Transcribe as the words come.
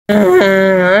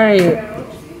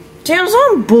Tails,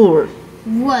 I'm bored.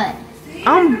 What?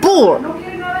 I'm bored.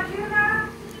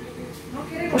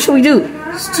 What should we do?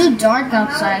 It's too dark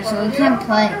outside, so we can't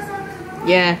play.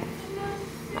 Yeah.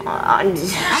 I'm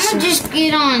gonna just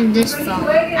get on this phone.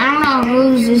 I don't know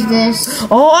whose is this.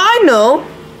 Oh, I know.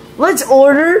 Let's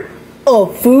order a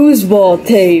foosball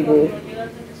table.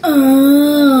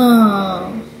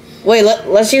 Oh. Wait,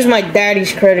 let's use my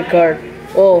daddy's credit card.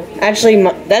 Oh, actually,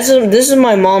 this is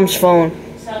my mom's phone.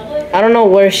 I don't know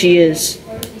where she is,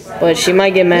 but she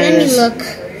might get mad at us. Let me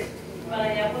look.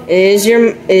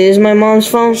 Is my mom's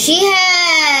phone? She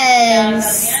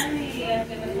has.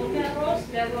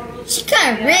 She's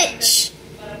kind of rich.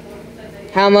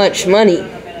 How much money?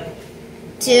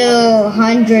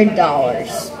 $200.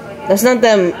 That's not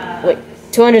that. Wait,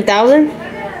 200,000?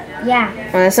 Yeah.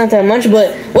 That's not that much,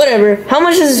 but whatever. How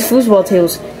much is this foosball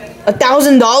tables?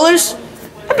 $1,000?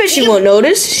 I bet she won't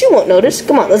notice. She won't notice.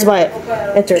 Come on, let's buy it.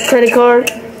 Enter a credit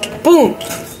card. Boom.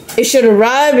 It should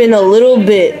arrive in a little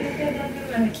bit.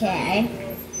 Okay.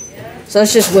 So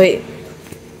let's just wait.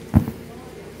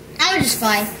 I would just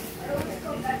fly.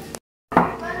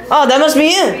 Oh, that must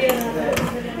be it.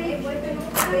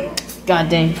 God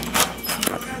dang.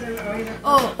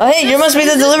 Oh, hey, you must be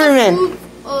the delivery man.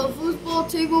 Foosball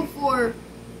table for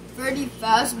Freddy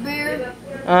Fazbear.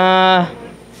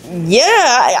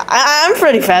 Yeah, I'm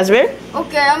Freddy Fazbear.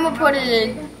 Okay, I'm gonna put it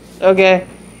in. Okay.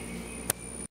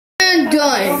 And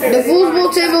done. The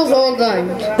foosball table's all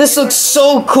done. This looks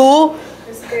so cool.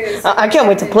 I can't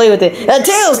wait to play with it.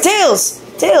 Tails,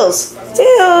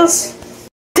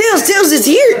 it's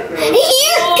here.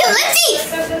 Here, come let's see.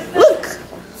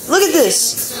 Look at this.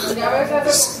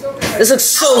 This looks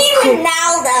so cool.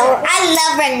 Ronaldo. I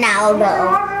love Ronaldo.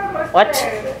 What?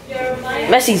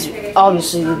 Messi's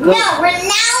obviously the GOAT. No,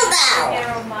 Ronaldo.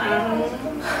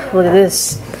 Look at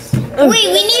this. Wait,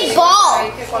 we need ball.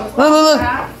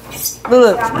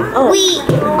 Look. Oh.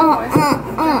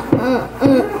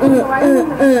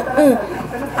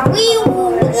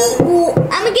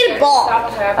 I'm gonna get a ball.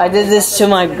 I did this to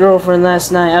my girlfriend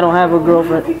last night. I don't have a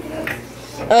girlfriend.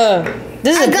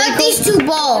 This is These two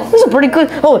balls. This is pretty good.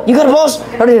 Oh, you got a ball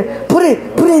right here. Put it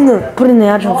in the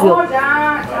actual field.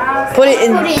 Put it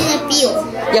in the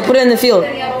field. Yeah, put it in the field.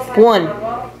 One.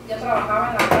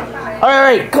 All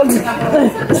right.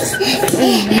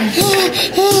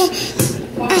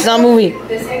 It's not moving.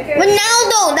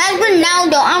 Ronaldo, that's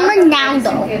Ronaldo. I'm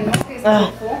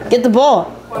Ronaldo. Get the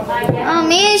ball. Oh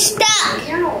man, it's stuck.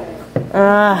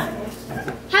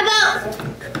 How about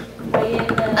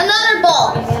another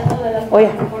ball? Oh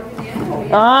yeah.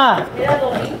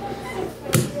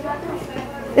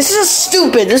 This is just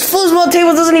stupid. This foosball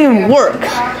table doesn't even work.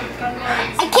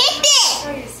 I kicked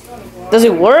it. Does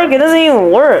it work? It doesn't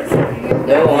even work.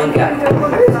 No one got it.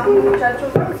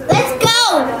 Let's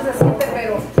go.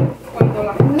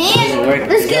 Man,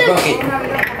 let's get a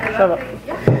Shut up.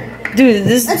 Dude,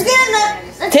 this. Let's get in the.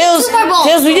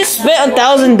 Tails, we just spent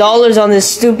 $1,000 on this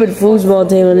stupid foosball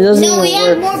table. It doesn't even work. No, we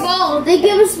have more balls. They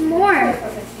give us more.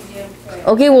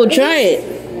 Okay, we'll try it.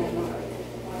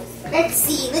 Let's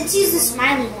see. Let's use the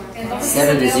smiley one.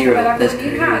 7-0. That's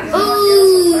good.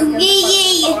 Ooh,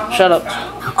 yeah. Shut up.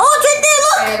 Oh, it's right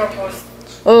there.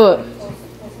 Look. Oh.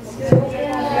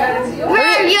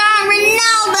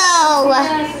 Ronaldo.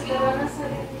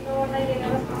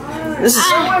 This is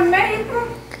dumb.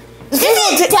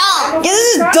 Yeah, this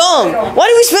is dumb. Why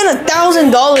did we spend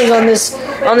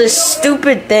 $1,000 on this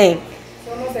stupid thing?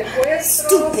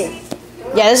 Stupid.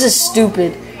 Yeah, this is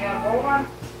stupid.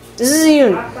 This isn't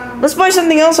even. Let's buy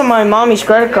something else on my mommy's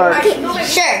credit card. Okay,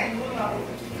 sure.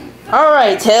 All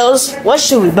right, Tails. What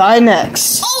should we buy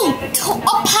next? Oh, a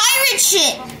pirate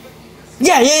ship.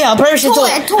 Yeah. A pirate ship.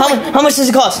 How much does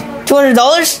it cost? $200?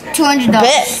 $200.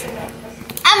 Bet.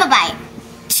 I'm gonna buy it.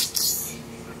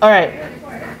 All right.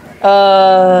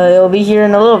 It'll be here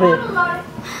in a little bit.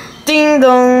 Ding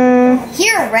dong.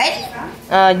 Here already?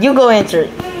 You go answer it.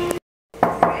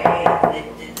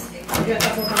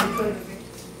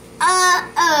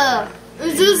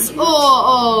 Is this a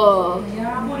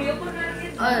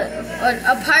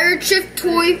pirate ship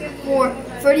toy for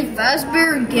Freddy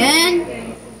Fazbear again?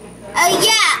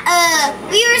 Yeah,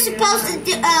 we were supposed to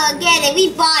get it. We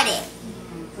bought it.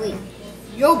 Wait,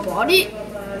 you bought it?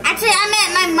 Actually, I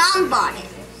meant my mom bought it.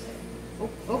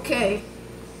 Okay.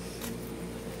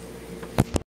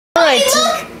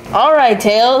 All right,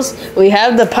 Tails. We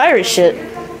have the pirate ship.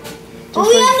 But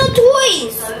we have no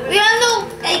toys. We have no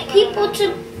people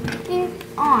to be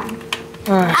on.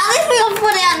 At least we don't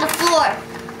put it on the floor.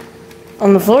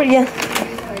 On the floor, yeah.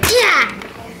 Yeah.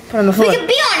 Put it on the floor. We can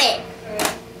be on it.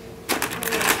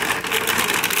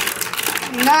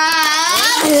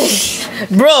 Nah.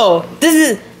 Bro,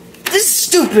 this is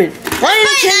stupid. Why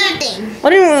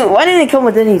didn't it come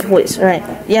with any toys? All right.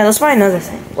 Yeah, let's buy another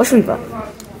thing. What should we buy?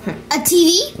 A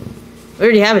TV? We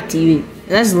already have a TV, and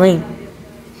that's lame.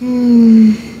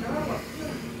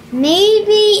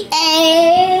 Maybe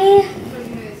a...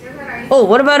 Oh,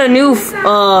 what about a new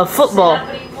football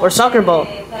or soccer ball?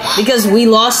 Because we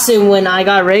lost it when I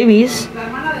got rabies.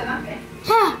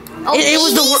 Huh. Oh,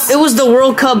 It was the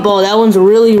World Cup ball. That one's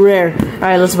really rare. All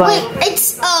right, let's buy it.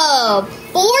 It's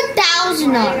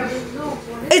 4,000.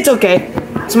 It's okay.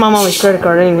 It's my mommy's credit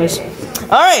card, anyways.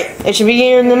 All right, it should be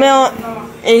here in the mail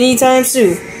anytime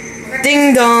soon.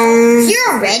 Ding dong.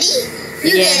 You're ready?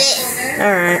 You did it.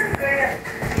 All right.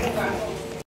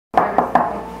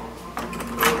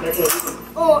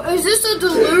 Oh, is this a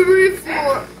delivery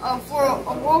for a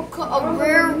World Cup, a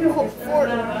rare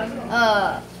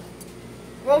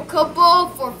World Cup ball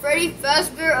for Freddy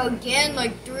Fazbear again,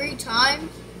 like 3 times?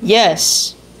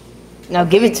 Yes. Now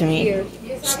give it to me,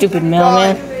 stupid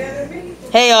mailman.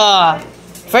 Hey,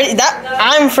 Freddy.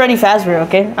 I'm Freddy Fazbear.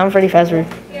 Okay, I'm Freddy Fazbear.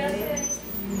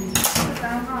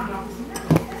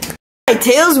 Alright,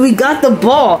 Tails, we got the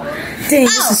ball. Dang,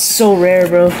 this is so rare,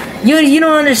 bro. You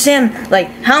don't understand, like,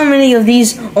 how many of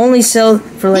these only sell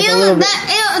for like a little bit.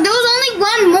 There was only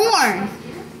one more.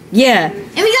 Yeah.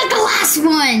 And we got the last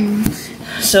one.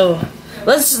 So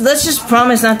let's just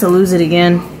promise not to lose it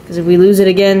again, because if we lose it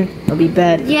again, it'll be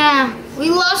bad. Yeah, we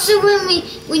lost it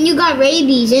when you got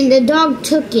rabies and the dog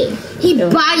took it. He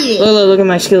bit it. Look at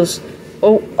my skills.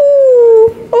 Oh.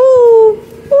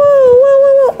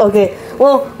 Okay.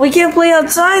 Well, we can't play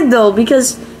outside though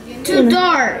because Too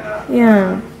dark.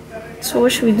 Yeah. So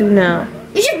what should we do now?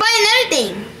 We should buy another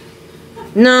thing.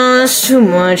 No, that's too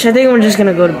much. I think we're just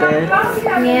gonna go to bed.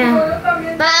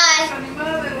 Yeah. Bye.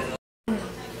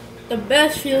 The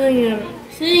best feeling ever.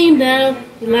 Sitting down,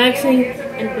 relaxing,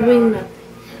 and doing nothing.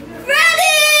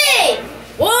 Freddy!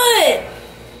 What?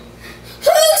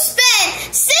 Who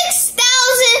spent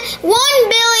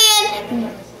 $1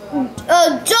 billion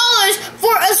dollars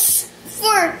for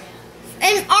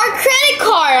our credit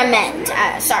card? I meant.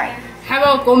 Sorry. How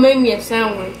about go make me a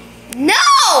sandwich? No!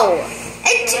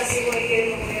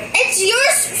 It's your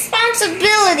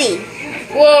responsibility.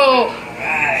 Whoa.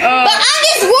 But I'm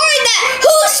just worried that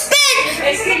who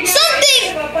spent something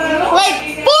like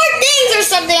 4 things or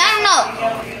something, I don't know,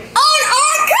 on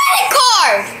our credit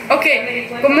card. Okay,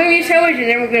 go make me a sandwich and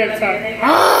then we're gonna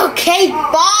talk. Okay,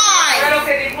 bye.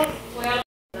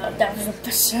 That was the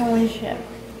best sandwich ever.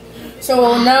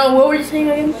 So now, what were you saying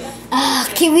again?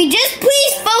 Can we just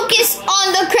please focus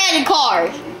on the credit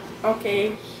card?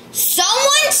 Okay.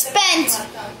 Someone spent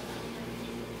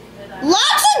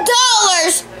lots of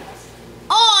dollars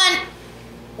on...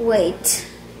 Wait.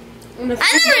 I never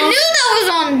knew that was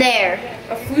on there.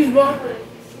 A foosball?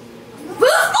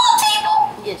 Football table?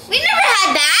 Yes. We never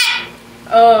had that.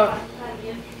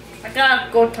 I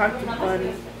gotta go talk to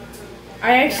Buddy.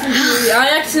 I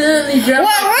accidentally dropped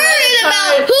We're worried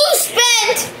about who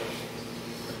spent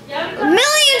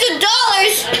millions of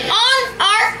dollars on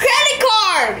our credit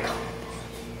card.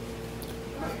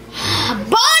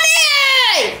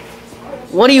 Bonnie!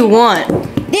 What do you want?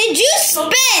 Did you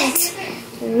spend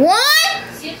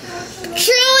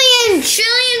trillions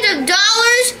of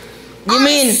dollars on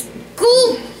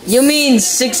school? You mean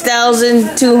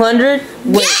 6,200?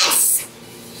 Yes!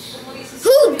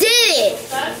 Who did it?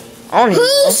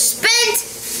 Who spent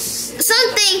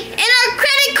something in our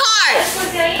credit card?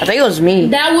 I think it was me.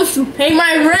 That was to pay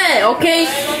my rent, okay?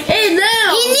 Hey,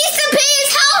 now! He needs to pay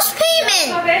his house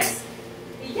payment.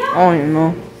 I don't even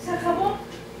know.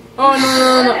 Oh,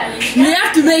 no. You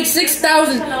have to make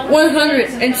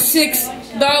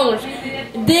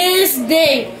 $6,106 this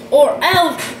day, or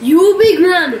else you will be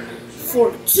grounded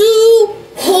for 2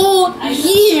 whole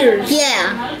years.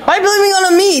 Yeah. Why blaming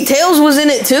on me? Tails was in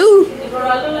it too.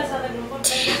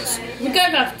 You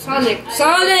guys have Sonic.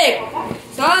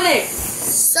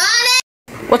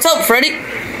 What's up, Freddy?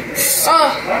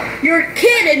 Your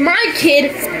kid and my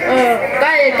kid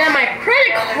got my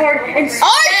credit card and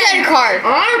Our credit card.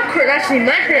 Actually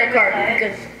my credit card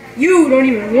because you don't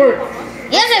even work.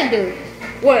 Yes, I do.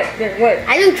 What?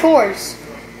 I do chores.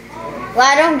 Well,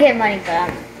 I don't get money for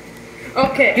that.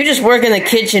 Okay. You just work in the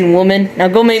kitchen, woman. Now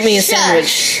go make me a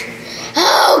sandwich.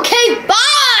 Okay,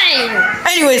 fine.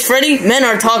 Anyways, Freddy, men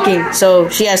are talking, so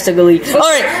she has to go leave. All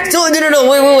right. So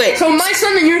no, wait. So my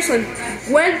son and your son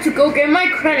went to go get my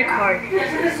credit card,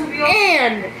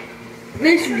 and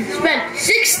they spent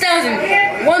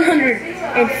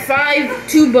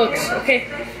 $6,105 okay?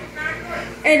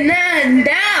 And then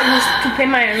that was to pay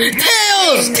my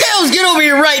Tails, get over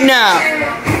here right now.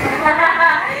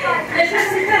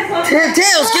 on,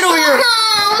 Tails, get over here.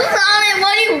 Oh, Sonic,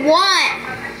 what do you want?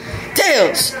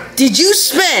 Tails, did you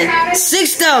spend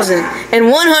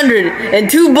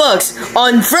 $6,102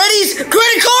 on Freddy's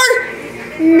credit card?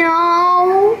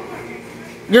 No.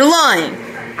 You're lying.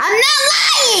 I'm not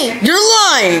lying. You're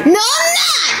lying. No, I'm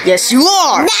not. Yes, you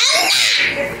are. No, I'm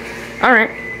not. All right.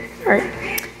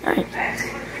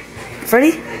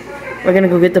 Freddy, we're gonna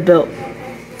go get the bill.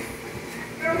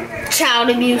 Child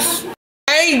abuse.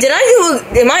 Hey, did I do?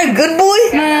 Am I a good boy?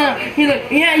 No. Hey, look.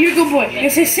 Yeah, you're a good boy. You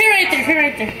say, sit right there. Sit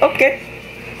right there. Okay.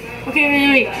 Okay,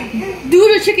 wait.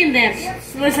 Do the chicken dance.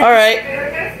 Listen. All right.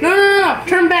 No.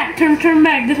 Turn back. Turn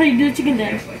back. That's how you do the chicken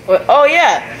dance. Oh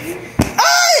yeah.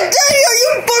 Ah, Daddy, are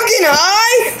you fucking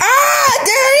high? Ah,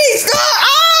 Daddy, stop!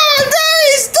 Ah,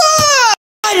 Daddy, stop!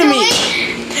 Lie to me.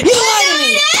 You lied to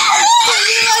me.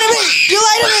 You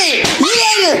lied to me.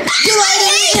 You lied to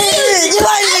me. You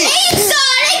lied to me.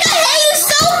 Sonic, I hate you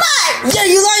so much. Yeah,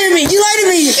 you lied to me. You lied to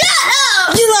me. Shut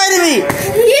up. You lied to me.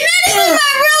 You're not even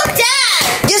my real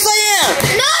dad. Yes, I am.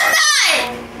 No, I'm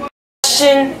not.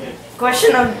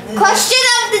 Question of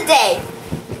the day.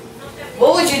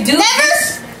 what would you do? Never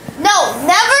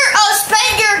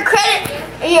spend your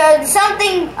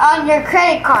something on your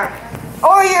credit card,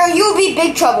 or you'll be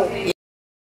big trouble.